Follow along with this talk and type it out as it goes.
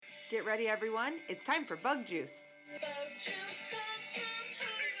Get ready, everyone. It's time for Bug Juice,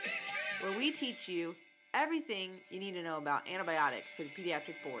 where we teach you everything you need to know about antibiotics for the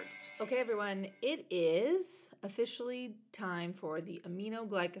pediatric boards. Okay, everyone, it is officially time for the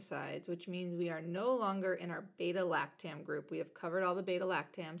aminoglycosides, which means we are no longer in our beta-lactam group. We have covered all the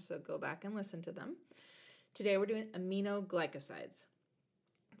beta-lactams, so go back and listen to them. Today we're doing aminoglycosides.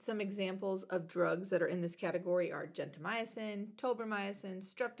 Some examples of drugs that are in this category are gentamicin, tobramycin,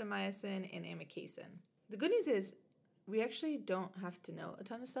 streptomycin, and amikacin. The good news is we actually don't have to know a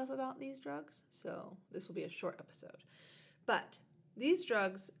ton of stuff about these drugs, so this will be a short episode. But these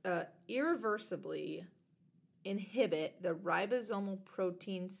drugs irreversibly inhibit the ribosomal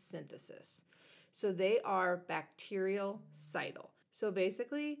protein synthesis. So they are bactericidal. So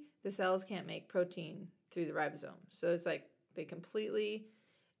basically, the cells can't make protein through the ribosome. So it's like they completely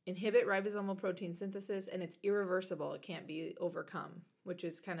inhibit ribosomal protein synthesis, and it's irreversible. It can't be overcome, which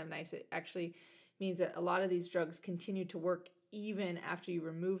is kind of nice. It actually means that a lot of these drugs continue to work even after you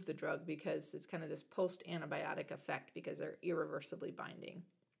remove the drug because it's kind of this post-antibiotic effect because they're irreversibly binding.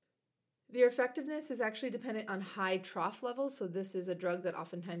 Their effectiveness is actually dependent on high trough levels, so this is a drug that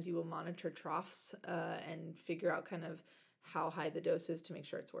oftentimes you will monitor troughs and figure out kind of how high the dose is to make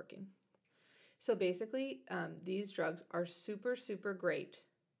sure it's working. So basically, these drugs are super, super great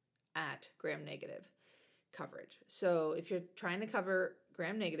at gram-negative coverage. So if you're trying to cover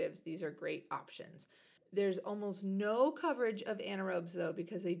gram-negatives, these are great options. There's almost no coverage of anaerobes, though,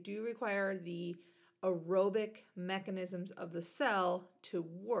 because they do require the aerobic mechanisms of the cell to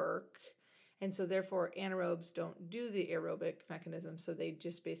work. And so therefore, anaerobes don't do the aerobic mechanism, so they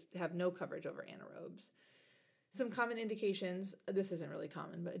just basically have no coverage over anaerobes. Some common indications, this isn't really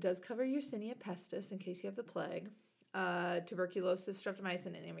common, but it does cover Yersinia pestis in case you have the plague. Tuberculosis,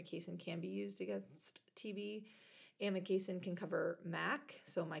 streptomycin, and amikacin can be used against TB. Amikacin can cover MAC,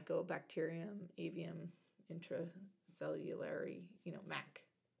 so Mycobacterium avium intracellulare, MAC.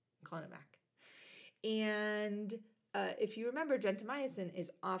 I'm calling it MAC. And if you remember, gentamicin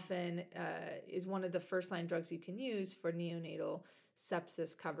is often is one of the first-line drugs you can use for neonatal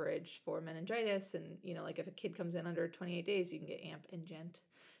sepsis coverage for meningitis. And, like if a kid comes in under 28 days, you can get AMP and Gent.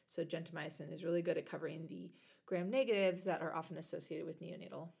 So gentamicin is really good at covering the gram-negatives that are often associated with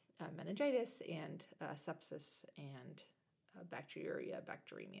neonatal meningitis and sepsis and bacteriuria,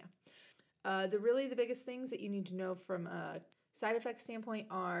 bacteremia. The biggest things that you need to know from a side effect standpoint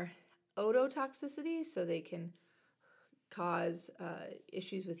are ototoxicity, so they can cause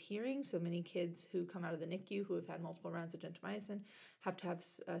issues with hearing. So many kids who come out of the NICU who have had multiple rounds of gentamicin have to have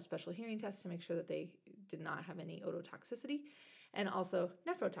special hearing tests to make sure that they did not have any ototoxicity. And also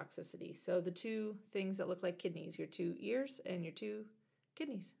nephrotoxicity. So the two things that look like kidneys, your two ears and your two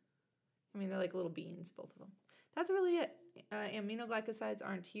kidneys. They're like little beans, both of them. That's really it. Aminoglycosides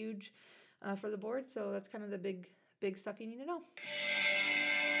aren't huge for the board, so that's kind of the big stuff you need to know.